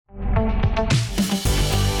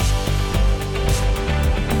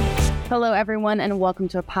Hello, everyone, and welcome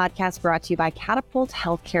to a podcast brought to you by Catapult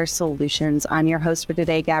Healthcare Solutions. I'm your host for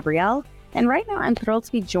today, Gabrielle, and right now I'm thrilled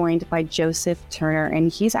to be joined by Joseph Turner,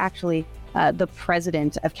 and he's actually the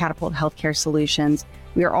president of Catapult Healthcare Solutions.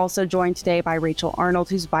 We are also joined today by Rachel Arnold,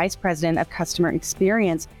 who's vice president of customer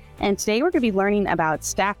experience, and today we're going to be learning about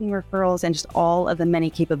staffing referrals and just all of the many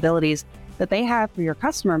capabilities that they have for your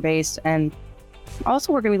customer base. And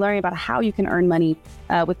also, we're going to be learning about how you can earn money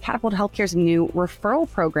with Catapult Healthcare's new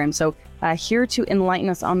referral program. So here to enlighten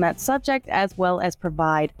us on that subject, as well as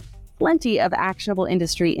provide plenty of actionable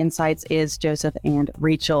industry insights, is Joseph and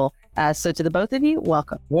Rachel. So to the both of you,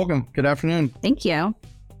 welcome. Welcome. Good afternoon. Thank you.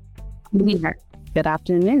 Good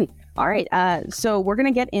afternoon. All right. So we're going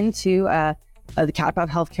to get into the Catapult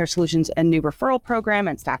Healthcare Solutions and new referral program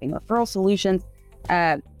and staffing referral solutions.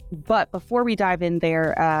 But before we dive in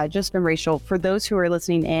there, Joseph and Rachel, for those who are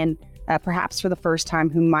listening in, perhaps for the first time,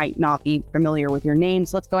 who might not be familiar with your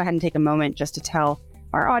names, let's go ahead and take a moment just to tell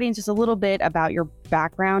our audience just a little bit about your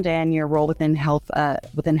background and your role within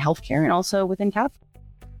healthcare, and also within Catapult.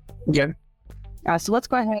 Yeah. So let's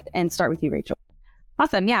go ahead and start with you, Rachel.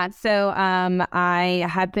 Awesome. Yeah. So I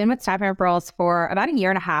have been with staffing referrals for about a year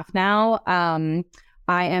and a half now.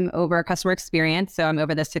 I am over customer experience, so I'm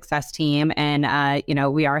over the success team, and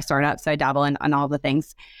we are a startup, so I dabble in on all the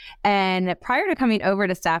things. And prior to coming over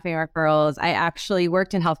to staffing referrals, I actually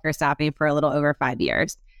worked in healthcare staffing for a little over 5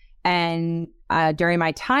 years. And during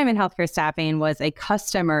my time in healthcare staffing, was a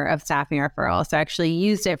customer of staffing referrals, so I actually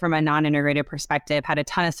used it from a non-integrated perspective, had a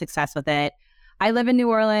ton of success with it. I live in New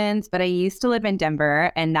Orleans, but I used to live in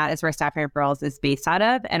Denver, and that is where staffing referrals is based out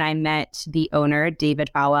of. And I met the owner, David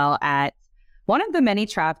Fowell, at one of the many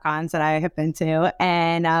TravCons that I have been to,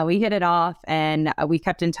 and we hit it off, and we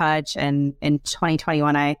kept in touch. And in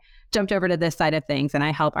 2021, I jumped over to this side of things, and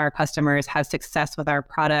I help our customers have success with our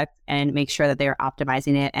product and make sure that they are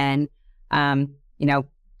optimizing it and,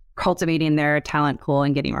 cultivating their talent pool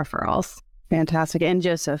and getting referrals. Fantastic. And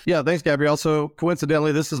Joseph? Yeah, thanks, Gabrielle. So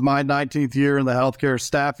coincidentally, this is my 19th year in the healthcare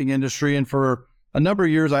staffing industry. And for a number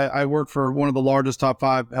of years, I worked for one of the largest top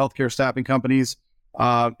 5 healthcare staffing companies.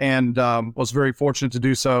 And was very fortunate to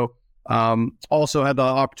do so. Also had the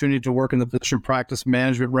opportunity to work in the physician practice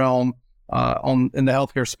management realm in the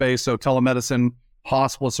healthcare space. So telemedicine,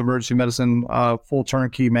 hospitalist, emergency medicine, full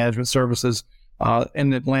turnkey management services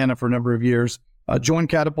in Atlanta for a number of years. Joined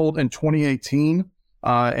Catapult in 2018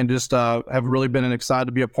 and just have really been excited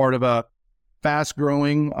to be a part of a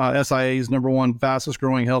fast-growing SIA's #1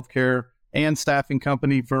 fastest-growing healthcare and staffing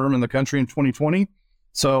company firm in the country in 2020.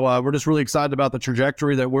 So we're just really excited about the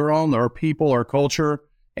trajectory that we're on, our people, our culture,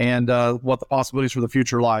 and what the possibilities for the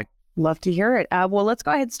future lie. Love to hear it. Well, let's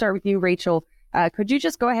go ahead and start with you, Rachel. Could you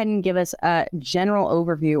just go ahead and give us a general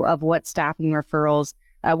overview of what staffing referrals,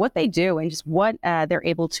 what they do, and just what they're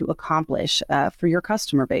able to accomplish for your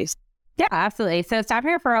customer base? Yeah, absolutely. So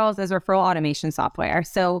staffing referrals is referral automation software.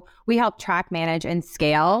 So we help track, manage, and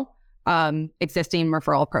scale existing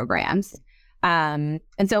referral programs. And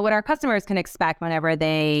so what our customers can expect whenever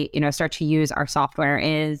they, start to use our software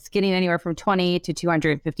is getting anywhere from 20 to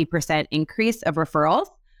 250% increase of referrals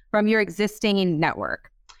from your existing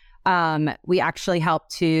network. We actually help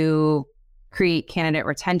to create candidate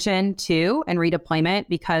retention too, and redeployment,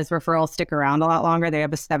 because referrals stick around a lot longer. They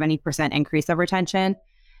have a 70% increase of retention.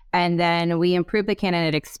 And then we improve the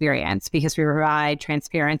candidate experience because we provide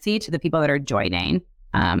transparency to the people that are joining.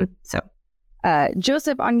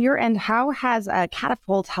 Joseph, on your end, how has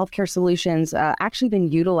Catapult Healthcare Solutions actually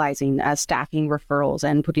been utilizing staffing referrals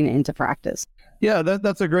and putting it into practice? Yeah,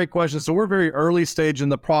 that's a great question. So we're very early stage in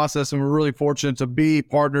the process, and we're really fortunate to be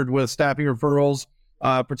partnered with staffing referrals,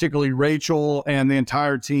 particularly Rachel and the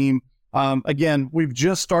entire team. Again, we've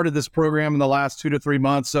just started this program in the last 2 to 3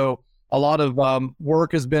 months, so a lot of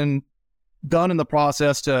work has been done in the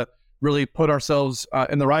process to really put ourselves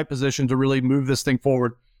in the right position to really move this thing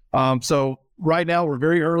forward. So right now, we're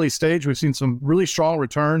very early stage. We've seen some really strong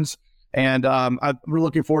returns, and we're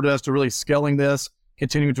looking forward to us to really scaling this,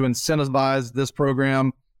 continuing to incentivize this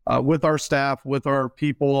program with our staff, with our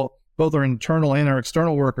people, both our internal and our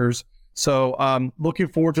external workers. So looking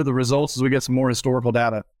forward to the results as we get some more historical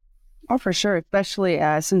data. Oh, for sure, especially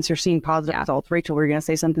since you're seeing positive results. Rachel, were you going to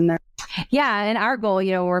say something there? Yeah, and our goal,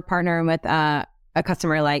 we're partnering with a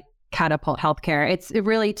customer like Catapult Healthcare. It's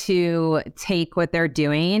really to take what they're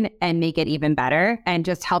doing and make it even better, and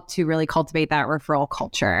just help to really cultivate that referral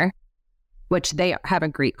culture, which they have a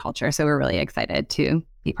great culture. So we're really excited to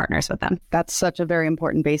be partners with them. That's such a very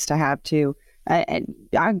important base to have too. And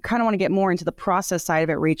I kind of want to get more into the process side of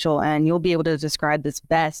it, Rachel, and you'll be able to describe this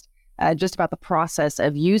best, just about the process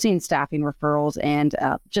of using staffing referrals and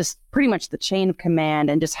just pretty much the chain of command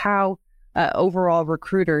and just how overall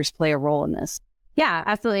recruiters play a role in this? Yeah,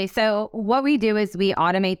 absolutely. So what we do is we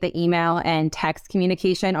automate the email and text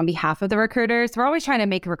communication on behalf of the recruiters. We're always trying to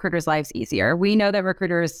make recruiters' lives easier. We know that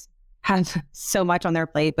recruiters have so much on their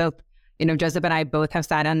plate. Both, Joseph and I both have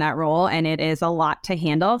sat on that role, and it is a lot to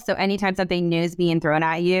handle. So anytime something new is being thrown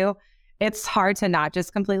at you, it's hard to not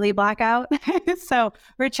just completely black out. So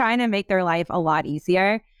we're trying to make their life a lot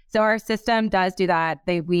easier. So our system does do that.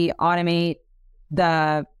 We automate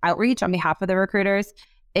the outreach on behalf of the recruiters.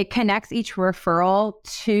 It connects each referral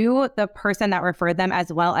to the person that referred them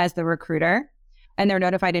as well as the recruiter. And they're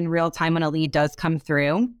notified in real time when a lead does come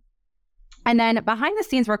through. And then behind the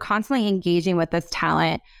scenes, we're constantly engaging with this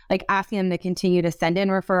talent, like asking them to continue to send in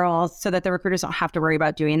referrals so that the recruiters don't have to worry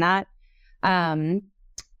about doing that. And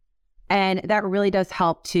that really does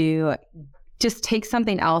help to just take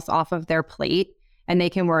something else off of their plate, and they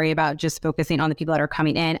can worry about just focusing on the people that are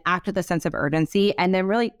coming in, act with a sense of urgency, and then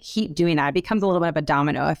really keep doing that. It becomes a little bit of a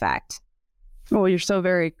domino effect. Well, you're so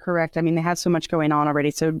very correct. I mean, they have so much going on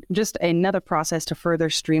already. So just another process to further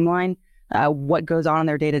streamline what goes on in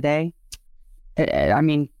their day-to-day. I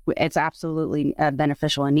mean, it's absolutely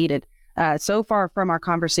beneficial and needed. So far from our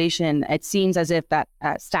conversation, it seems as if that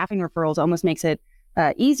staffing referrals almost makes it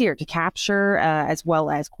easier to capture as well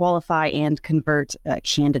as qualify and convert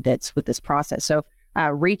candidates with this process. So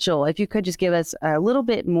Rachel, if you could just give us a little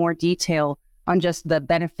bit more detail on just the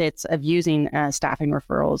benefits of using staffing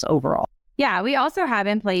referrals overall. Yeah, we also have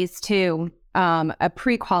in place too a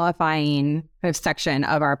pre-qualifying section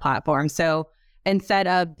of our platform. So instead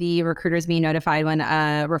of the recruiters being notified when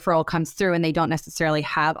a referral comes through and they don't necessarily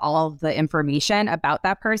have all of the information about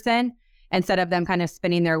that person, instead of them kind of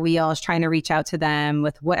spinning their wheels, trying to reach out to them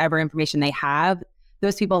with whatever information they have,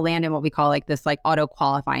 those people land in what we call this auto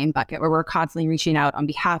qualifying bucket, where we're constantly reaching out on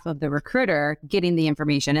behalf of the recruiter, getting the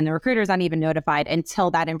information, and the recruiter is not even notified until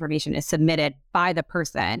that information is submitted by the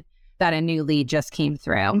person that a new lead just came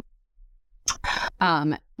through.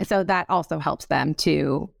 So that also helps them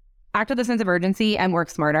to act with a sense of urgency and work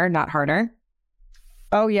smarter, not harder.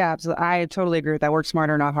 Oh, yeah, absolutely. I totally agree with that. Work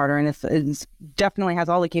smarter, not harder. And it definitely has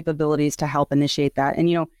all the capabilities to help initiate that.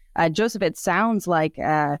 And, Joseph, it sounds like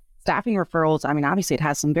staffing referrals, I mean, obviously it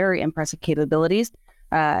has some very impressive capabilities.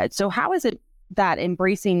 So how is it that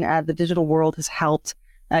embracing the digital world has helped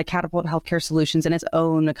Catapult Healthcare Solutions in its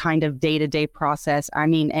own kind of day-to-day process? I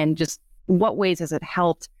mean, and just what ways has it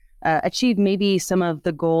helped achieve maybe some of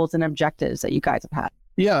the goals and objectives that you guys have had?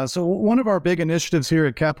 Yeah, so one of our big initiatives here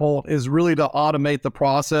at Catapult is really to automate the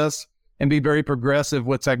process and be very progressive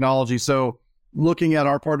with technology. So looking at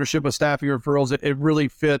our partnership with staffing referrals, it really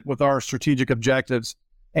fit with our strategic objectives.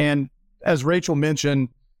 And as Rachel mentioned,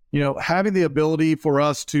 having the ability for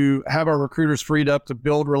us to have our recruiters freed up to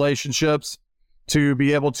build relationships, to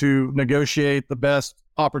be able to negotiate the best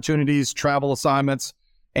opportunities, travel assignments,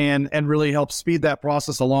 and really help speed that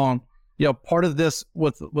process along. Part of this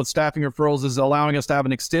with staffing referrals is allowing us to have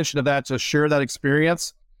an extension of that, to share that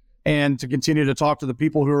experience and to continue to talk to the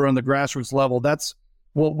people who are on the grassroots level. That's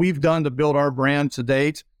what we've done to build our brand to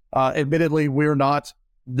date. Admittedly, we're not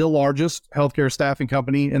the largest healthcare staffing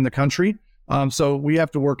company in the country. So we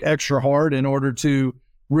have to work extra hard in order to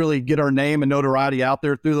really get our name and notoriety out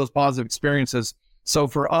there through those positive experiences. So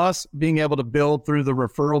for us, being able to build through the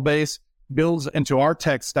referral base builds into our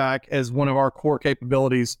tech stack as one of our core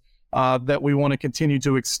capabilities that we want to continue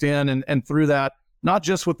to extend. And through that, not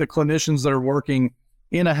just with the clinicians that are working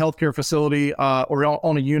in a healthcare facility or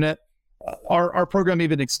on a unit, our program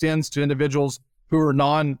even extends to individuals who are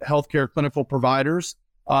non-healthcare clinical providers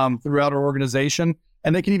throughout our organization,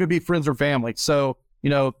 and they can even be friends or family. So,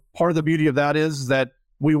 part of the beauty of that is that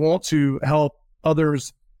we want to help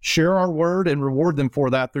others share our word and reward them for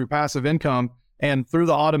that through passive income. And through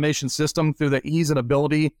the automation system, through the ease and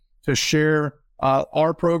ability to share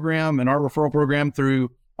our program and our referral program through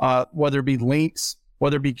whether it be links,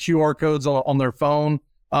 whether it be QR codes on their phone,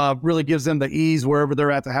 really gives them the ease wherever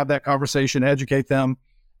they're at to have that conversation, educate them,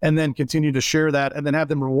 and then continue to share that and then have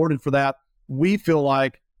them rewarded for that. We feel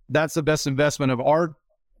like that's the best investment of our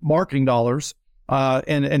marketing dollars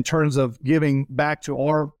in terms of giving back to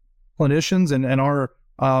our clinicians and our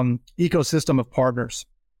ecosystem of partners.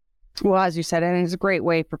 Well, as you said, and it's a great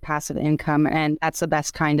way for passive income, and that's the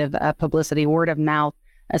best kind of publicity, word of mouth,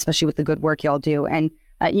 especially with the good work y'all do. And,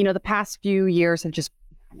 the past few years have just,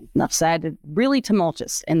 enough said, really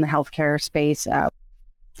tumultuous in the healthcare space,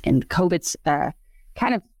 in COVID's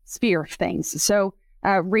kind of sphere of things. So,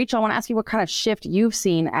 Rachel, I want to ask you what kind of shift you've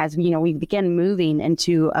seen as, we begin moving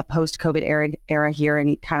into a post-COVID era here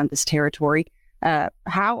in kind of this territory.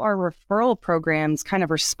 How are referral programs kind of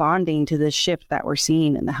responding to this shift that we're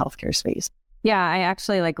seeing in the healthcare space? Yeah, I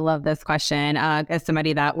actually love this question as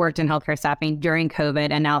somebody that worked in healthcare staffing during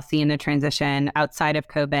COVID and now seeing the transition outside of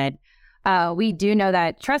COVID. We do know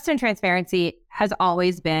that trust and transparency has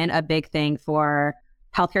always been a big thing for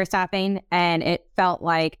healthcare staffing. And it felt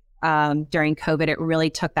like during COVID, it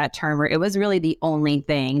really took that turn where it was really the only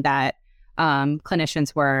thing that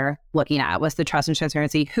clinicians were looking at was the trust and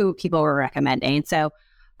transparency, who people were recommending. So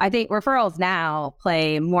I think referrals now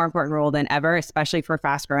play a more important role than ever, especially for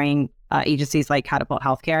fast-growing agencies like Catapult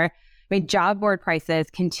Healthcare. I mean, job board prices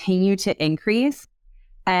continue to increase,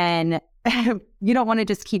 and you don't want to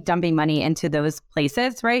just keep dumping money into those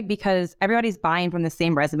places, right? Because everybody's buying from the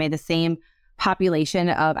same resume, the same population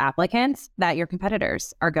of applicants that your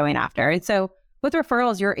competitors are going after. And so with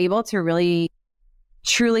referrals, you're able to really,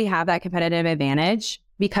 truly have that competitive advantage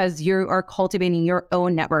because you are cultivating your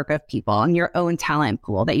own network of people and your own talent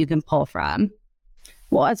pool that you can pull from.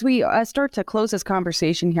 Well, as we start to close this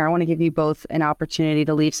conversation here, I want to give you both an opportunity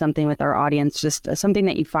to leave something with our audience, just something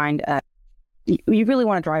that you find you really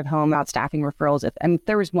want to drive home about staffing referrals. If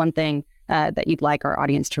there was one thing that you'd like our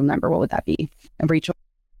audience to remember, what would that be? And Rachel?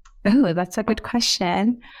 Oh, that's a good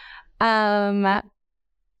question. I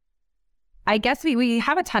guess we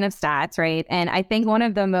have a ton of stats, right? And I think one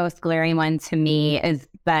of the most glaring ones to me is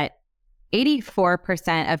that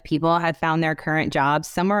 84% of people have found their current job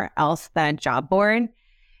somewhere else than a job board.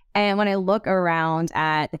 And when I look around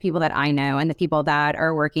at the people that I know and the people that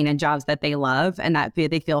are working in jobs that they love and that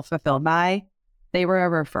they feel fulfilled by, they were a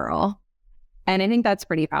referral. And I think that's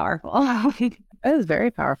pretty powerful. It is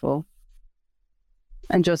very powerful.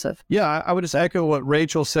 And Joseph? Yeah, I would just echo what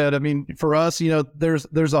Rachel said. I mean, for us,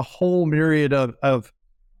 there's a whole myriad of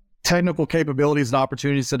technical capabilities and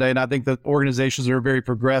opportunities today. And I think that organizations are very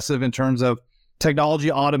progressive in terms of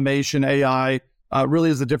technology, automation, AI, really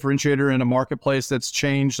is a differentiator in a marketplace that's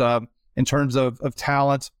changed in terms of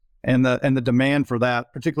talent and the demand for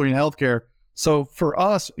that, particularly in healthcare. So for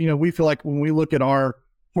us, we feel like when we look at our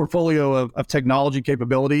portfolio of technology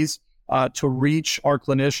capabilities to reach our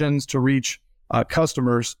clinicians, to reach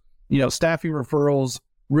customers, staffing referrals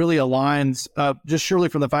really aligns just surely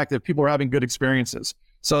from the fact that people are having good experiences.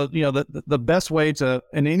 So, the best way to,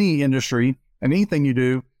 in any industry, anything you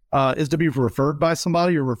do, is to be referred by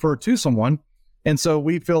somebody or referred to someone. And so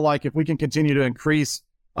we feel like if we can continue to increase,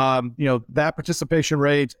 that participation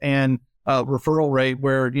rate and referral rate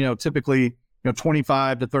where, typically,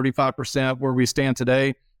 25 to 35% where we stand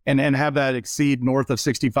today and have that exceed north of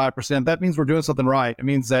 65%, that means we're doing something right. It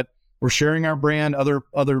means that we're sharing our brand,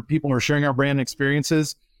 other people are sharing our brand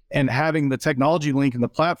experiences, and having the technology link in the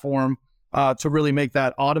platform to really make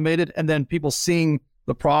that automated, and then people seeing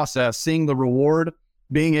the process, seeing the reward,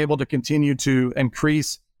 being able to continue to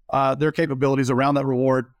increase their capabilities around that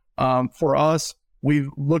reward. For us, we've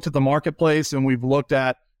looked at the marketplace and we've looked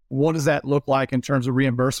at what does that look like in terms of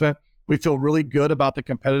reimbursement. We feel really good about the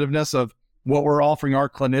competitiveness of what we're offering our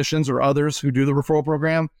clinicians or others who do the referral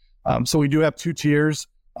program. So we do have 2 tiers.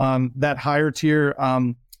 That higher tier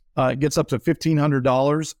gets up to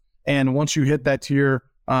 $1,500. And once you hit that tier,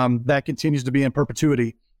 that continues to be in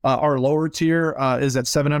perpetuity. Our lower tier is at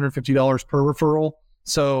 $750 per referral.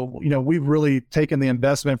 So, we've really taken the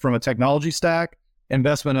investment from a technology stack,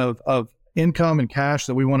 investment of income and cash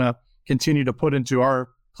that we want to continue to put into our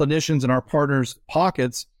clinicians and our partners'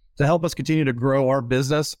 pockets to help us continue to grow our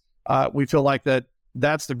business. We feel like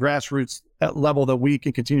that's the grassroots level that we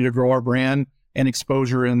can continue to grow our brand and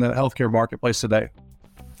exposure in the healthcare marketplace today.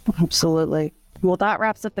 Absolutely. Well, that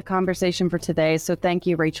wraps up the conversation for today. So thank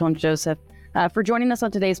you, Rachel and Joseph, for joining us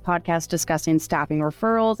on today's podcast discussing staffing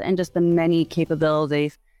referrals and just the many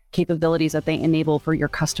capabilities that they enable for your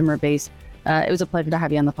customer base. It was a pleasure to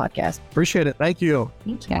have you on the podcast. Appreciate it. Thank you.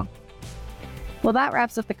 Thank you. Well, that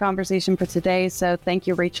wraps up the conversation for today. So thank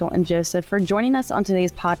you, Rachel and Joseph, for joining us on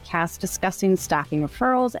today's podcast discussing staffing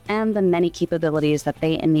referrals and the many capabilities that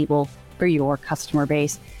they enable for your customer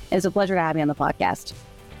base. It's a pleasure to have you on the podcast.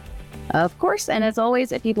 Of course, and as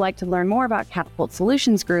always, if you'd like to learn more about Catapult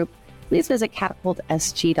Solutions Group, please visit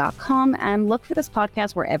catapultsg.com and look for this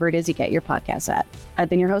podcast wherever it is you get your podcasts at. I've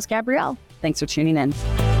been your host, Gabrielle. Thanks for tuning in.